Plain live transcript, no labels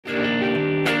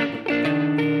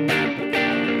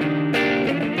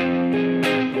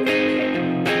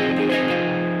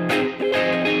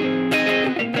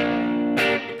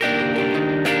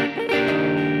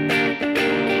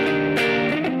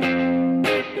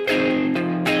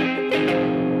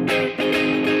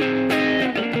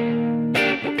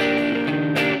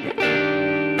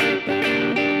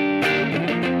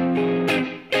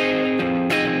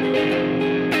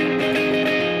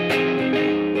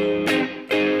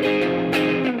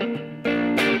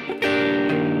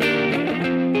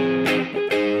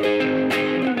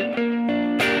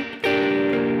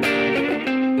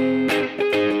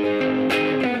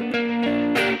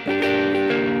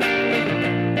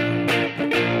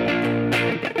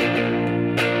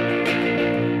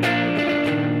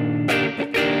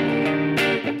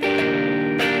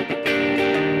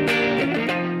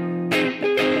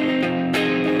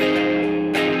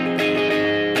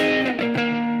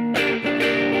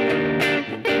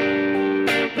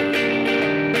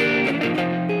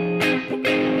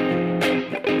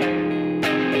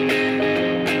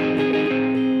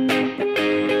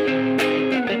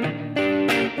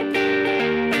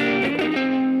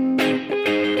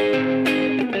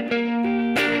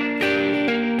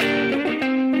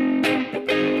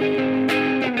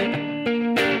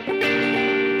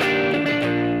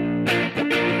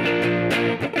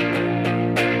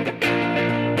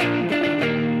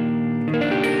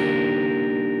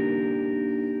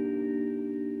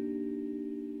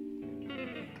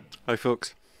Hi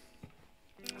folks.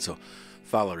 So,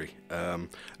 Valerie,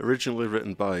 originally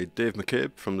written by Dave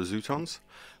McCabe from the Zutons,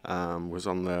 was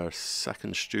on their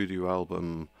second studio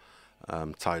album,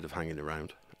 Tired of Hanging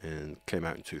Around, and came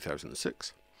out in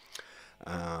 2006.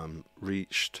 I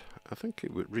think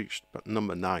it reached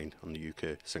number 9 on the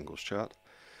UK singles chart.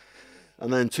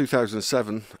 And then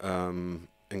 2007,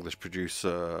 English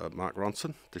producer Mark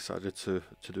Ronson decided to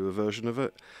do a version of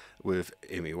it with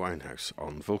Amy Winehouse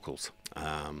on vocals.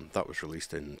 That was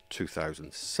released in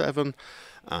 2007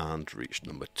 and reached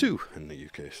number 2 in the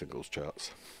UK singles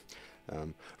charts.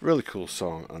 Really cool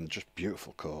song and just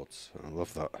beautiful chords. I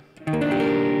love that.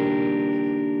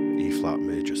 E flat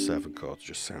major 7 chord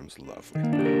just sounds lovely.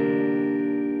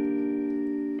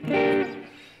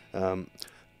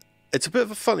 It's a bit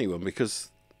of a funny one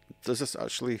because there's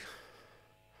actually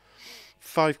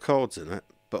 5 chords in it,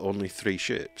 but only 3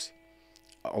 shapes,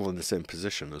 all in the same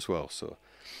position as well. So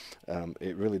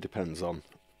it really depends on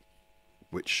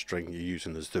which string you're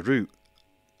using as the root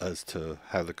as to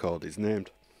how the chord is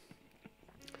named.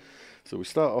 So we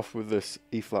start off with this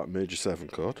E flat major 7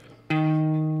 chord,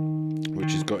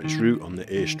 which has got its root on the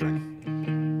A string.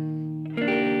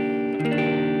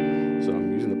 So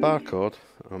I'm using the bar chord,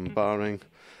 I'm barring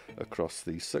across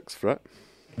the 6th fret.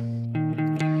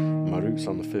 My root's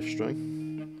on the 5th string.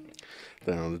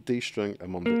 Then on the D string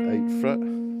I'm on the 8th fret.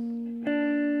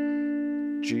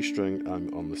 G string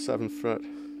I'm on the 7th fret.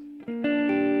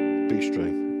 B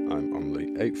string I'm on the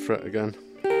 8th fret again.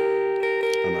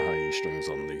 And the high E string's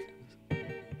on the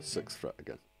 6th fret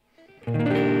again.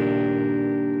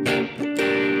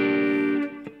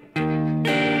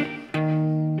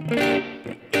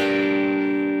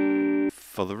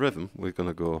 For the rhythm, we're going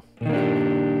to go,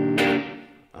 and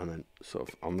then sort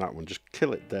of on that one, just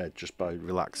kill it dead just by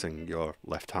relaxing your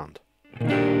left hand.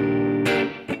 And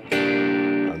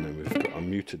then we've got a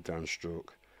muted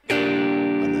downstroke,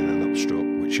 and then an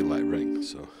upstroke, which you let ring.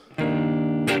 So,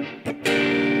 and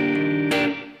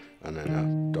then a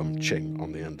dumb ching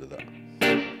on the end of that,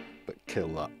 but kill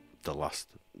that the last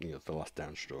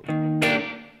downstroke.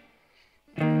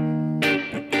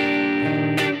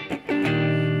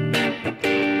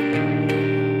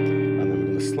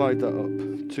 Slide that up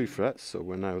 2 frets, so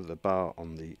we're now at the bar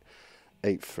on the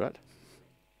 8th fret,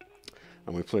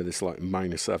 and we play this like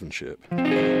minor 7 shape. So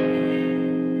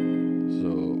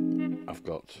I've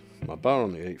got my bar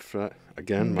on the 8th fret,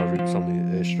 again my root's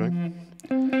on the A string,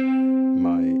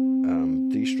 my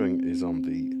D string is on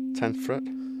the 10th fret,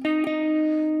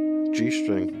 G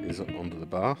string is under the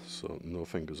bar, so no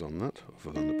fingers on that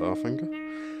other than the bar finger,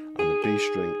 and the B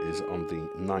string is on the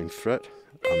 9th fret,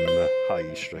 and the high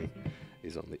E string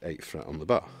is on the 8th fret on the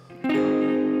bar.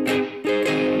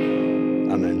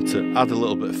 And then to add a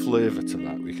little bit of flavour to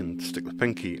that, we can stick the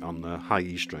pinky on the high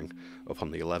E string up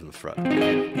on the 11th fret.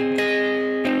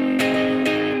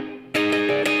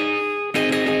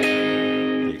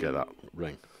 You get that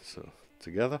ring. So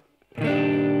together.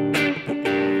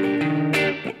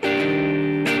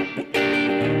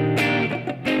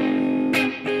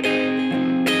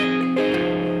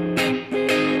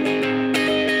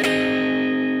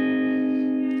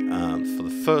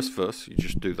 First verse, you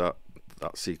just do that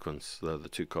sequence, the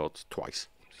 2 chords twice.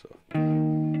 So.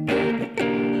 And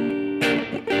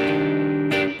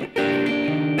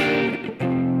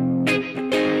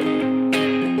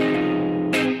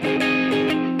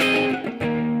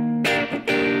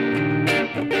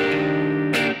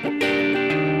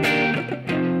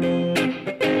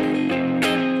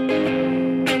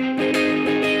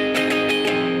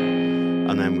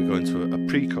then we go into a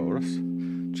pre-chorus.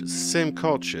 Same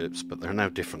chord shapes, but they're now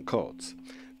different chords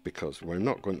because we're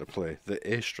not going to play the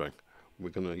A string.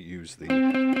 We're going to use the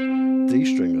D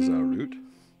string as our root.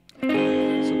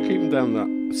 So keeping down that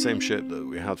same shape that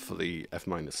we had for the F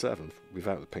minor 7th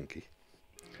without the pinky.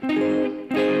 And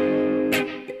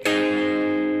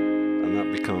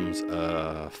that becomes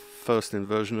a first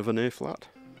inversion of an A flat,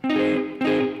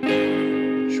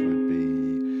 which would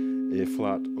be A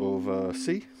flat over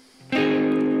C.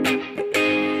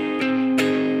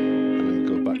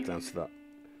 Down to that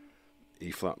E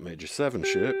flat major 7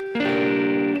 shape,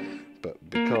 but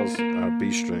because our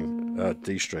D string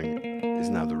is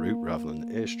now the root rather than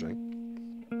the A string,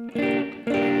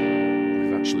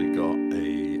 we've actually got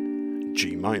a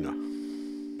G minor,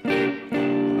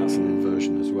 and that's an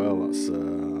inversion as well. That's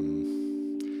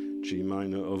G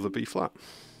minor over B flat.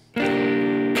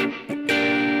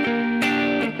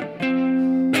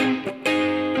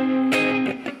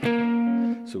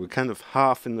 So we're kind of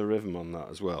half in the rhythm on that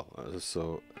as well.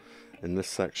 So in this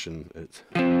section, it's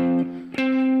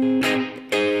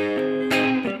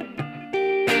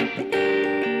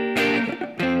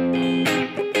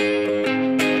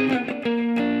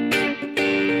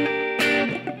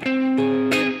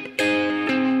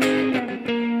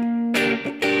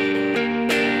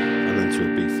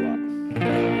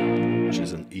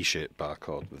E-shaped bar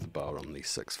chord with the bar on the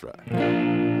 6th fret.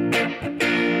 And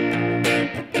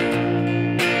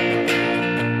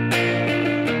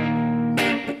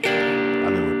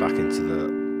then we're back into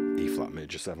the E-flat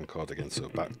major 7 chord again, so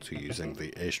back to using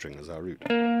the A string as our root.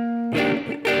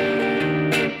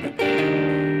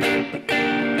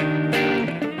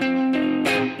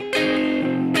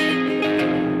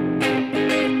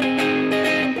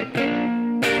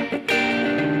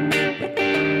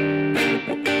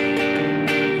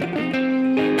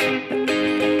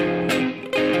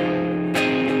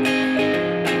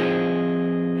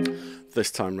 This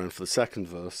time round for the second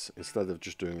verse, instead of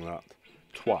just doing that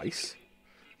twice,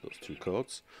 those 2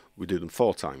 chords, we do them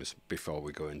 4 times before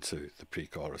we go into the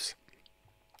pre-chorus.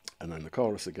 And then the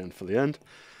chorus again for the end.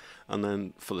 And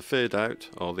then for the fade out,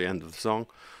 or the end of the song,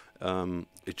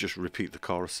 it just repeat the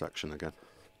chorus section again,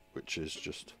 which is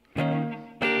just...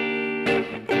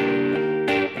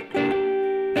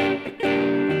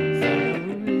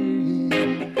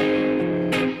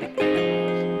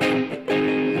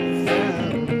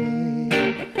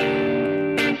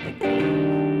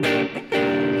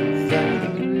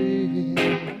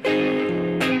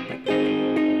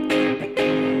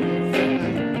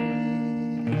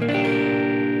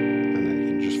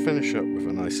 finish up with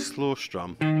a nice slow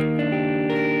strum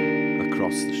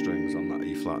across the strings on that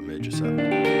E-flat major 7.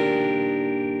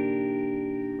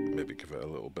 Maybe give it a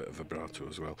little bit of vibrato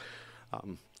as well.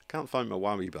 Can't find my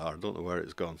whammy bar, I don't know where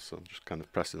it's gone, so I'm just kind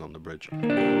of pressing on the bridge.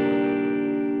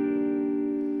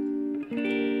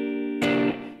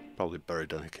 Probably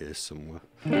buried in a case somewhere.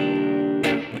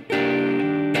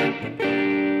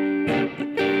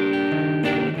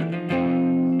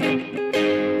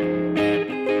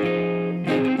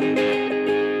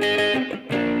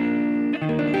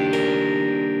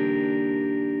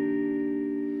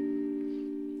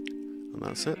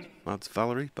 That's it. That's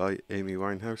Valerie by Amy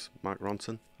Winehouse, Mike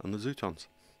Ronson and the Zutons.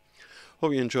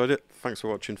 Hope you enjoyed it. Thanks for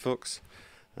watching, folks.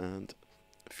 And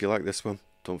if you like this one,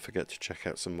 don't forget to check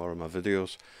out some more of my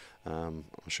videos. I'm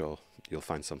sure you'll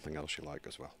find something else you like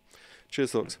as well.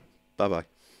 Cheers, folks. Bye-bye.